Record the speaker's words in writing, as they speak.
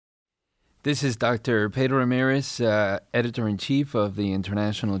This is Dr. Pedro Ramirez, Editor-in-Chief of the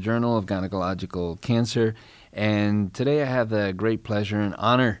International Journal of Gynecological Cancer. And today I have the great pleasure and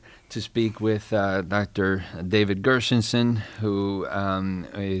honor to speak with Dr. David Gershenson, who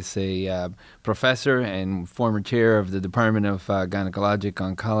is a professor and former chair of the Department of Gynecologic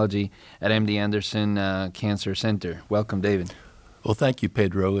Oncology at MD Anderson Cancer Center. Welcome, David. Well, thank you,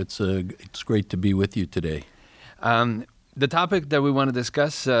 Pedro. It's great to be with you today. The topic that we want to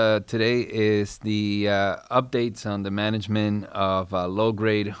discuss today is the updates on the management of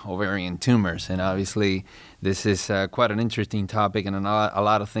low-grade ovarian tumors. And obviously, this is quite an interesting topic and a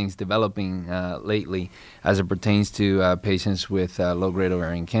lot of things developing lately as it pertains to patients with low-grade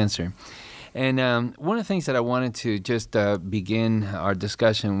ovarian cancer. And one of the things that I wanted to just begin our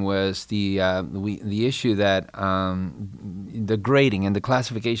discussion was the issue that the grading and the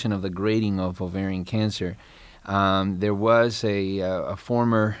classification of the grading of ovarian cancer. There was a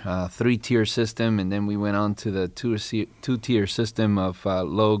former three-tier system, and then we went on to the two-tier system of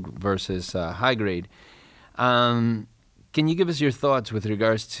low versus high grade. Can you give us your thoughts with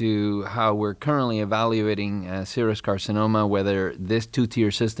regards to how we're currently evaluating serous carcinoma, whether this two-tier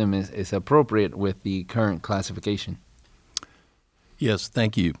system is appropriate with the current classification? Yes,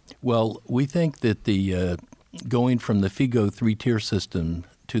 thank you. Well, we think that the going from the FIGO three-tier system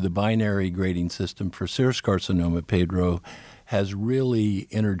to the binary grading system for serous carcinoma, Pedro, has really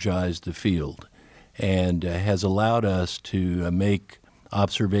energized the field and has allowed us to make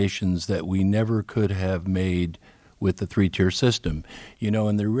observations that we never could have made with the three-tier system. You know,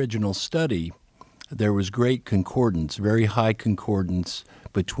 in the original study, there was great concordance, very high concordance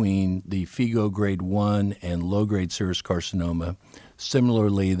between the FIGO grade 1 and low-grade serous carcinoma.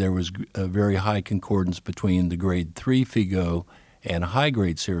 Similarly, there was a very high concordance between the grade 3 FIGO and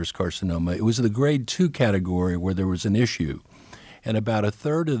high-grade serous carcinoma. It was the grade 2 category where there was an issue. And about a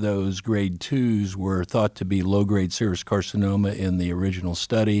third of those grade 2s were thought to be low-grade serous carcinoma in the original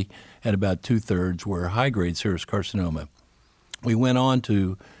study, and about two-thirds were high-grade serous carcinoma. We went on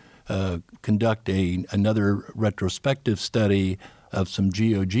to conduct another retrospective study of some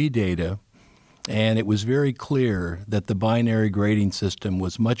GOG data, and it was very clear that the binary grading system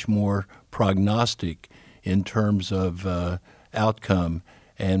was much more prognostic in terms of outcome.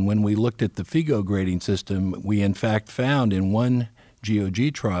 And when we looked at the FIGO grading system, we in fact found in one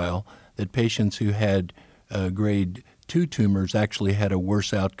GOG trial that patients who had grade 2 tumors actually had a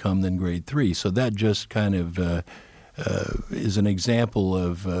worse outcome than grade 3. So that just kind of is an example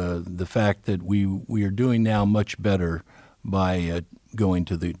of the fact that we are doing now much better by going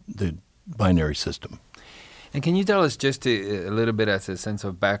to the binary system. And can you tell us just a little bit as a sense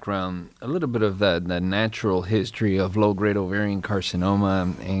of background, a little bit of the natural history of low-grade ovarian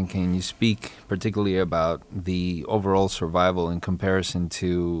carcinoma, and can you speak particularly about the overall survival in comparison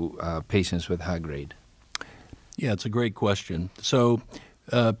to patients with high-grade? Yeah, it's a great question. So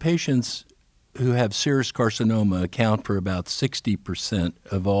patients who have serous carcinoma account for about 60%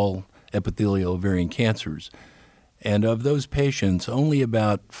 of all epithelial ovarian cancers. And of those patients, only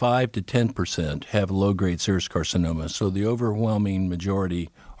about 5 to 10% have low-grade serous carcinoma. So the overwhelming majority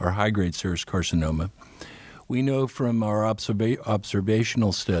are high-grade serous carcinoma. We know from our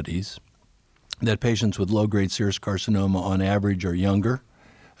observational studies that patients with low-grade serous carcinoma on average are younger.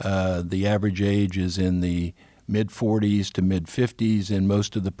 The average age is in the mid-40s to mid-50s in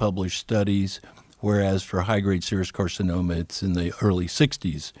most of the published studies, whereas for high-grade serous carcinoma, it's in the early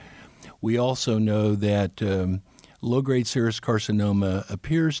 60s. We also know that low-grade serous carcinoma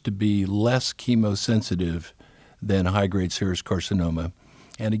appears to be less chemosensitive than high-grade serous carcinoma.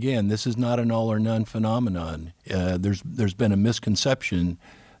 And again, this is not an all-or-none phenomenon. There's been a misconception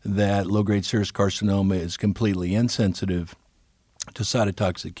that low-grade serous carcinoma is completely insensitive to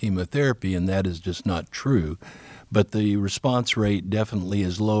cytotoxic chemotherapy, and that is just not true. But the response rate definitely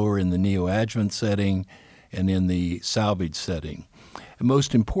is lower in the neoadjuvant setting and in the salvage setting. And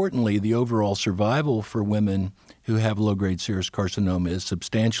most importantly, the overall survival for women who have low-grade serous carcinoma is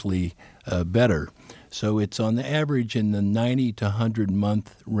substantially better. So it's on the average in the 90 to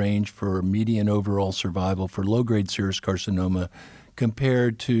 100-month range for median overall survival for low-grade serous carcinoma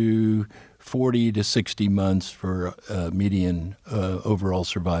compared to 40 to 60 months for median overall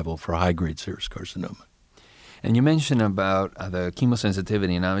survival for high-grade serous carcinoma. And you mentioned about the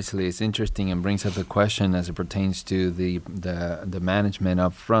chemosensitivity, and obviously it's interesting and brings up the question as it pertains to the management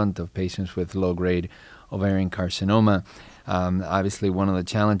up front of patients with low-grade ovarian carcinoma. Obviously, one of the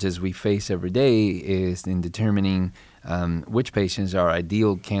challenges we face every day is in determining which patients are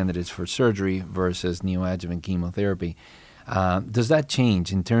ideal candidates for surgery versus neoadjuvant chemotherapy. Does that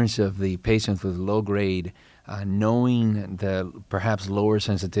change in terms of the patients with low-grade knowing the perhaps lower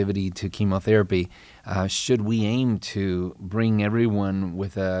sensitivity to chemotherapy, should we aim to bring everyone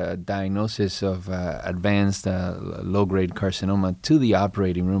with a diagnosis of advanced low-grade carcinoma to the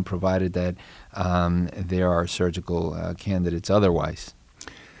operating room, provided that there are surgical candidates otherwise?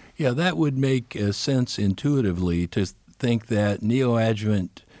 Yeah, that would make sense intuitively to think that neoadjuvant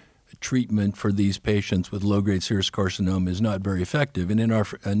treatment for these patients with low-grade serous carcinoma is not very effective. And in our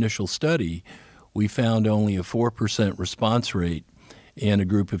initial study, we found only a 4% response rate in a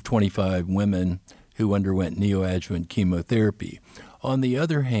group of 25 women who underwent neoadjuvant chemotherapy. On the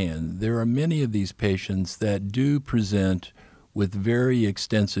other hand, there are many of these patients that do present with very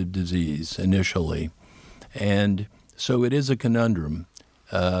extensive disease initially. And so it is a conundrum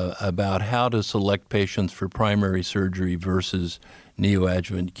about how to select patients for primary surgery versus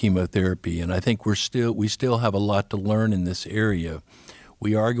neoadjuvant chemotherapy. And I think we still have a lot to learn in this area.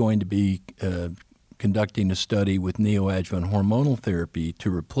 We are going to be conducting a study with neoadjuvant hormonal therapy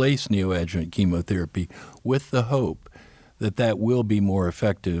to replace neoadjuvant chemotherapy, with the hope that that will be more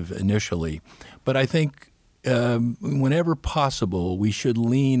effective initially. But I think whenever possible, we should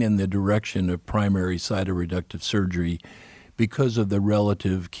lean in the direction of primary cytoreductive surgery because of the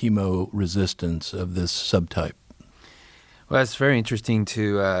relative chemo resistance of this subtype. Well, it's very interesting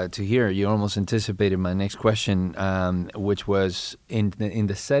to hear. You almost anticipated my next question, which was in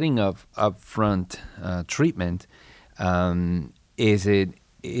the setting of upfront treatment. Is it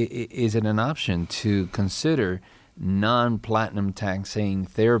an option to consider non-platinum taxane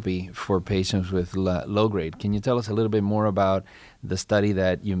therapy for patients with low grade? Can you tell us a little bit more about the study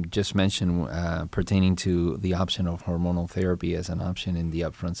that you just mentioned pertaining to the option of hormonal therapy as an option in the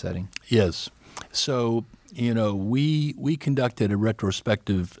upfront setting? Yes. So, we conducted a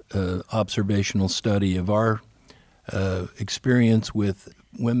retrospective observational study of our experience with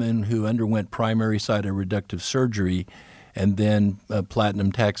women who underwent primary cytoreductive surgery and then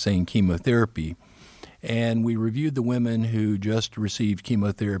platinum taxane chemotherapy. And we reviewed the women who just received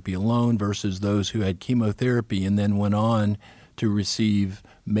chemotherapy alone versus those who had chemotherapy and then went on to receive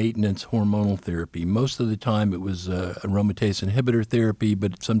maintenance hormonal therapy. Most of the time it was aromatase inhibitor therapy,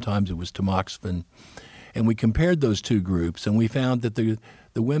 but sometimes it was tamoxifen. And we compared those two groups, and we found that the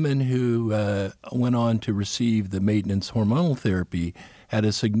women who went on to receive the maintenance hormonal therapy had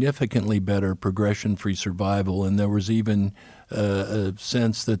a significantly better progression-free survival, and there was even a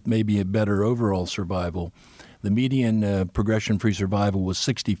sense that maybe a better overall survival. The median progression-free survival was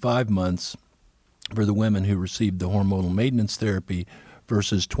 65 months for the women who received the hormonal maintenance therapy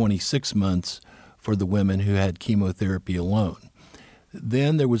versus 26 months for the women who had chemotherapy alone.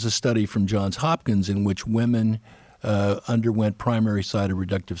 Then there was a study from Johns Hopkins in which women underwent primary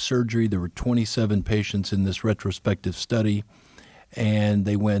cytoreductive surgery. There were 27 patients in this retrospective study, and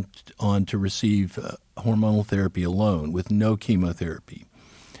they went on to receive hormonal therapy alone with no chemotherapy.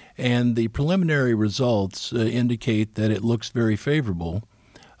 And the preliminary results indicate that it looks very favorable.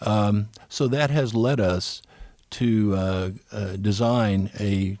 So that has led us to design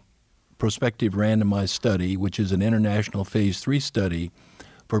a prospective randomized study, which is an international phase 3 study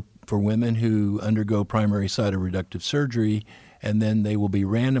for women who undergo primary cytoreductive surgery, and then they will be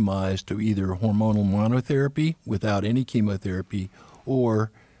randomized to either hormonal monotherapy without any chemotherapy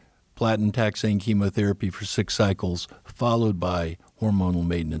or platinum taxane chemotherapy for 6 cycles, followed by hormonal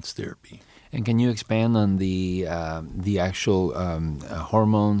maintenance therapy. And can you expand on the actual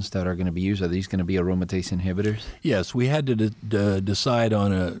hormones that are going to be used? Are these going to be aromatase inhibitors? Yes, we had to decide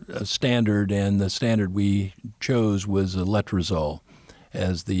on a standard, and the standard we chose was letrozole,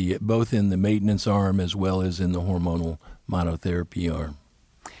 as both in the maintenance arm as well as in the hormonal monotherapy arm.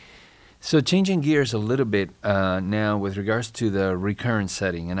 So changing gears a little bit now with regards to the recurrent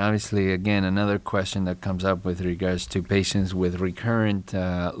setting, and obviously, again, another question that comes up with regards to patients with recurrent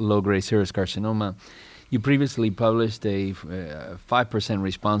low-grade serous carcinoma. You previously published a 5%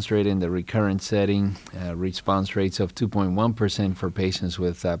 response rate in the recurrent setting, response rates of 2.1% for patients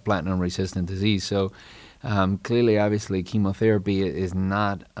with platinum-resistant disease. So clearly, obviously, chemotherapy is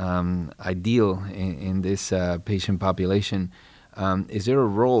not ideal in this patient population. Is there a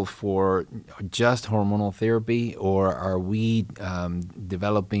role for just hormonal therapy, or are we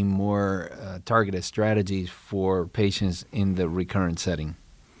developing more targeted strategies for patients in the recurrent setting?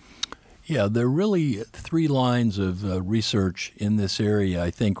 Yeah, there are really 3 lines of research in this area, I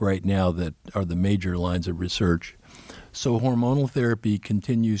think, right now that are the major lines of research. So hormonal therapy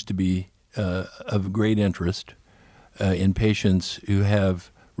continues to be of great interest in patients who have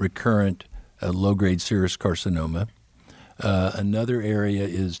recurrent low-grade serous carcinoma. Another area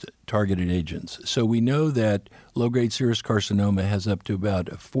is targeted agents. So we know that low-grade serous carcinoma has up to about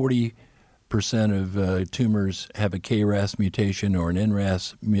a 40% of tumors have a KRAS mutation or an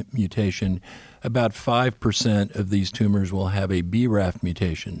NRAS mutation. About 5% of these tumors will have a BRAF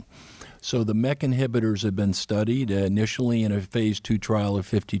mutation. So the MEK inhibitors have been studied initially in a phase 2 trial of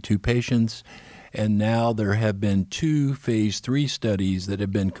 52 patients, and now there have been 2 phase 3 studies that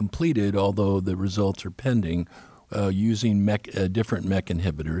have been completed, although the results are pending, using different MEK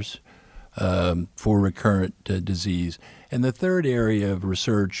inhibitors for recurrent disease. And the third area of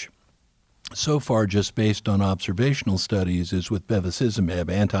research, so far just based on observational studies, is with bevacizumab,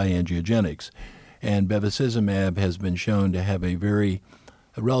 anti-angiogenics. And bevacizumab has been shown to have a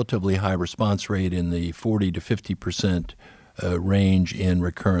relatively high response rate in the 40 to 50% range in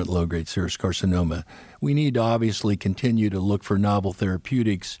recurrent low-grade serous carcinoma. We need to obviously continue to look for novel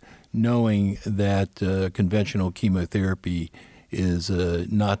therapeutics, knowing that conventional chemotherapy is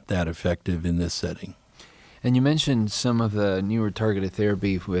not that effective in this setting. And you mentioned some of the newer targeted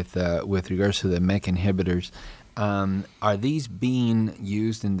therapy with regards to the MEK inhibitors. Are these being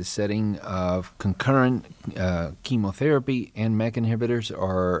used in the setting of concurrent chemotherapy and MEK inhibitors,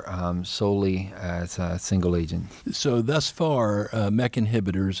 or solely as a single agent? So thus far, MEK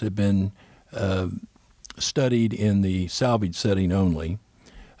inhibitors have been studied in the salvage setting only.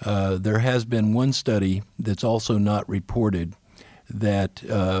 There has been one study that's also not reported that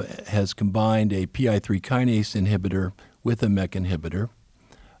has combined a PI3 kinase inhibitor with a MEK inhibitor.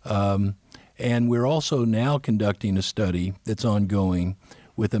 And we're also now conducting a study that's ongoing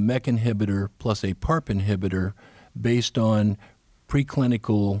with a MEK inhibitor plus a PARP inhibitor based on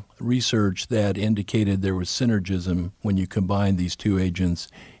preclinical research that indicated there was synergism when you combine these two agents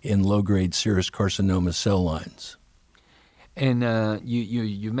in low-grade serous carcinoma cell lines. And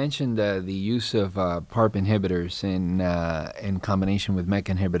you mentioned the use of PARP inhibitors in combination with MEK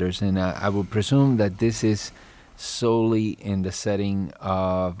inhibitors, and I would presume that this is solely in the setting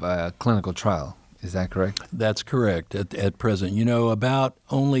of a clinical trial. Is that correct? That's correct at present. You know, about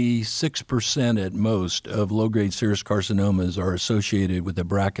only 6% at most of low-grade serous carcinomas are associated with a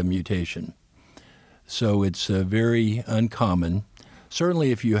BRCA mutation. So it's very uncommon.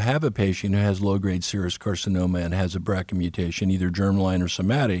 Certainly if you have a patient who has low-grade serous carcinoma and has a BRCA mutation, either germline or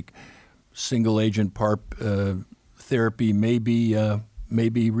somatic, single-agent PARP therapy may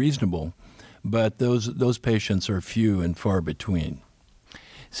be reasonable. But those patients are few and far between.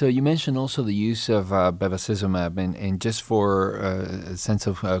 So you mentioned also the use of bevacizumab, and just for a sense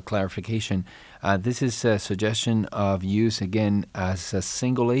of clarification, this is a suggestion of use, again, as a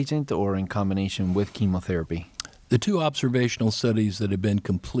single agent or in combination with chemotherapy? The 2 observational studies that have been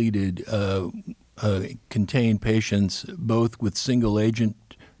completed contain patients both with single agent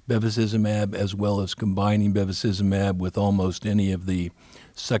bevacizumab as well as combining bevacizumab with almost any of the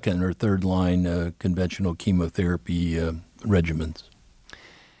second or third line conventional chemotherapy regimens.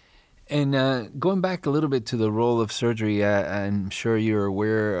 And going back a little bit to the role of surgery, I'm sure you're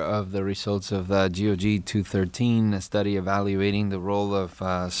aware of the results of the GOG 213, a study evaluating the role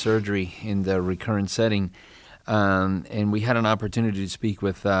of surgery in the recurrent setting. And we had an opportunity to speak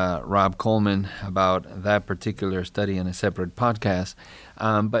with Rob Coleman about that particular study in a separate podcast.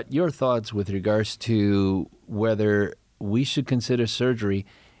 But your thoughts with regards to whether we should consider surgery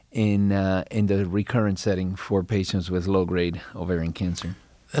in the recurrent setting for patients with low-grade ovarian cancer?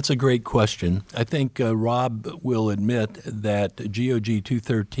 That's a great question. I think Rob will admit that GOG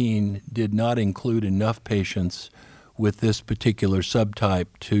 213 did not include enough patients with this particular subtype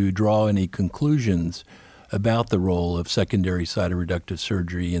to draw any conclusions about the role of secondary cytoreductive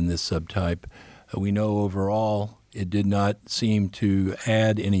surgery in this subtype. We know overall it did not seem to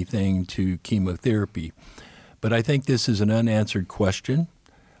add anything to chemotherapy. But I think this is an unanswered question,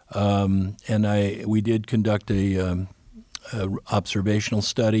 and we did conduct a observational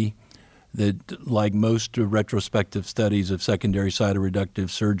study that, like most retrospective studies of secondary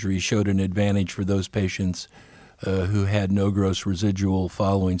cytoreductive surgery, showed an advantage for those patients who had no gross residual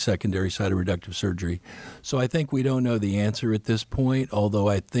following secondary cytoreductive surgery. So I think we don't know the answer at this point, although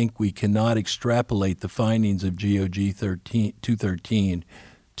I think we cannot extrapolate the findings of GOG 213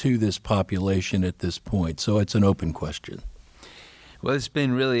 to this population at this point. So it's an open question. Well, it's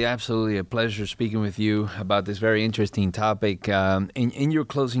been really absolutely a pleasure speaking with you about this very interesting topic. In your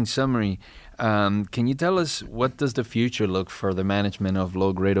closing summary, can you tell us what does the future look for the management of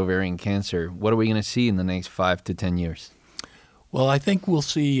low-grade ovarian cancer? What are we going to see in the next 5 to 10 years? Well, I think we'll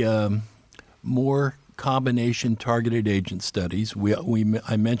see more combination targeted agent studies.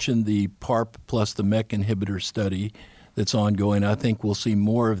 I mentioned the PARP plus the MEK inhibitor study that's ongoing. I think we'll see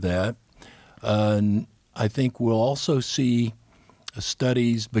more of that. I think we'll also see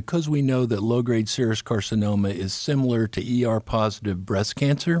studies, because we know that low-grade serous carcinoma is similar to ER-positive breast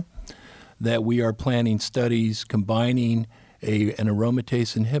cancer, that we are planning studies combining an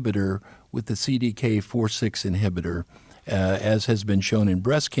aromatase inhibitor with the CDK4/6 inhibitor, as has been shown in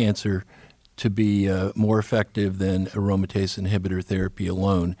breast cancer to be more effective than aromatase inhibitor therapy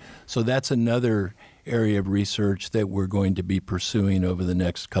alone. So that's another area of research that we're going to be pursuing over the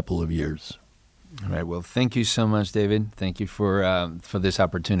next couple of years. All right. Well, thank you so much, David. Thank you for this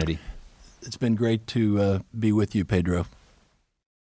opportunity. It's been great to be with you, Pedro.